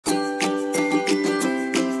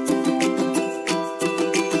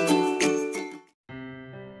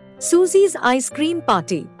Suzy's ice cream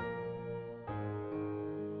party.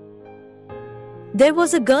 There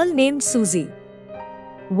was a girl named Suzy.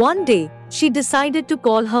 One day, she decided to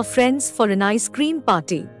call her friends for an ice cream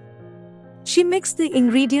party. She mixed the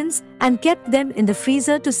ingredients and kept them in the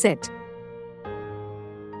freezer to set.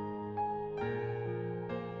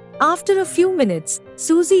 After a few minutes,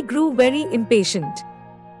 Suzy grew very impatient.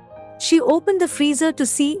 She opened the freezer to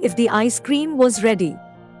see if the ice cream was ready.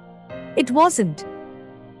 It wasn't.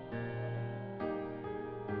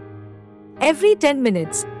 Every 10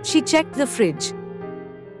 minutes, she checked the fridge.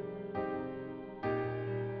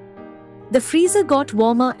 The freezer got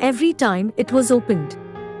warmer every time it was opened.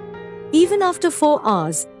 Even after 4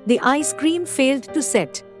 hours, the ice cream failed to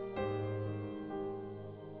set.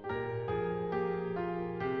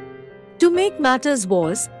 To make matters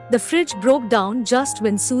worse, the fridge broke down just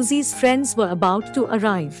when Suzy's friends were about to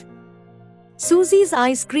arrive. Suzy's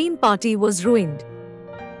ice cream party was ruined.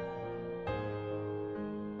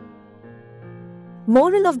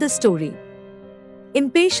 Moral of the story: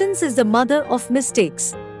 impatience is the mother of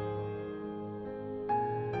mistakes.